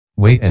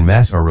Weight and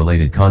mass are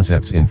related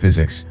concepts in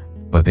physics,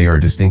 but they are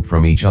distinct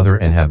from each other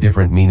and have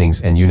different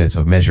meanings and units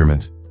of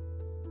measurement.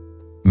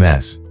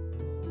 Mass.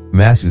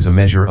 Mass is a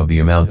measure of the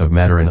amount of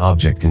matter an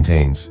object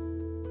contains.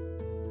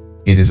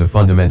 It is a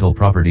fundamental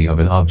property of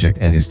an object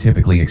and is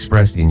typically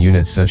expressed in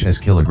units such as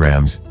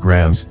kilograms,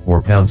 grams,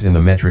 or pounds in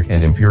the metric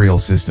and imperial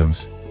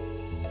systems.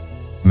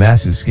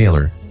 Mass is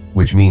scalar,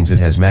 which means it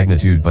has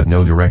magnitude but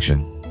no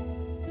direction.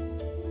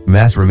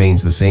 Mass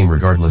remains the same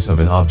regardless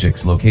of an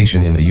object's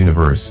location in the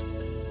universe.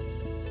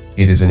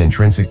 It is an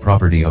intrinsic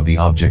property of the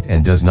object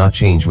and does not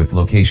change with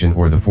location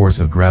or the force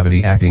of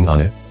gravity acting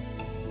on it.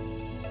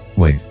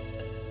 Weight.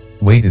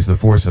 Weight is the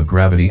force of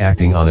gravity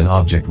acting on an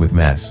object with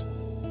mass.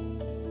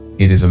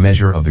 It is a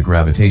measure of the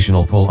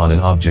gravitational pull on an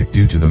object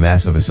due to the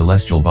mass of a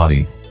celestial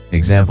body,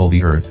 example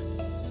the Earth.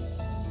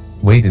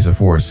 Weight is a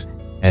force,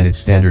 and its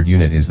standard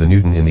unit is the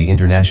Newton in the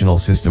International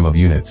System of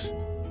Units.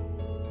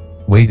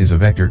 Weight is a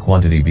vector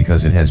quantity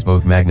because it has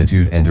both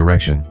magnitude and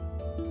direction.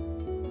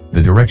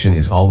 The direction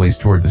is always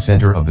toward the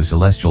center of the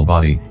celestial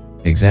body,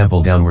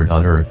 example downward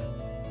on Earth.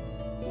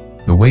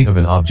 The weight of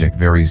an object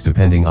varies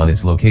depending on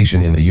its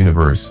location in the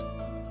universe.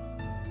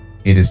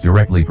 It is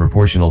directly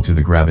proportional to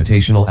the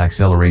gravitational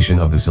acceleration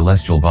of the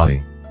celestial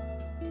body.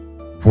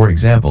 For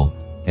example,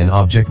 an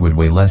object would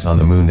weigh less on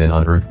the moon than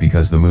on Earth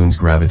because the moon's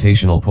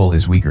gravitational pull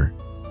is weaker.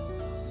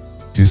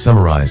 To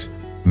summarize,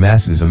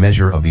 mass is a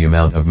measure of the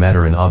amount of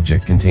matter an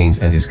object contains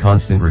and is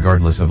constant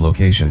regardless of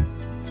location.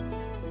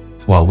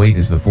 While weight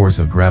is the force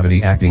of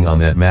gravity acting on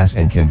that mass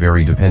and can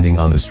vary depending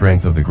on the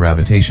strength of the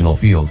gravitational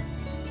field.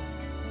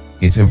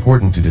 It's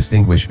important to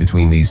distinguish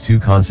between these two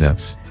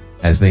concepts,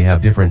 as they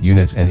have different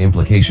units and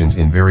implications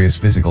in various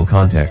physical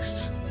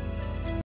contexts.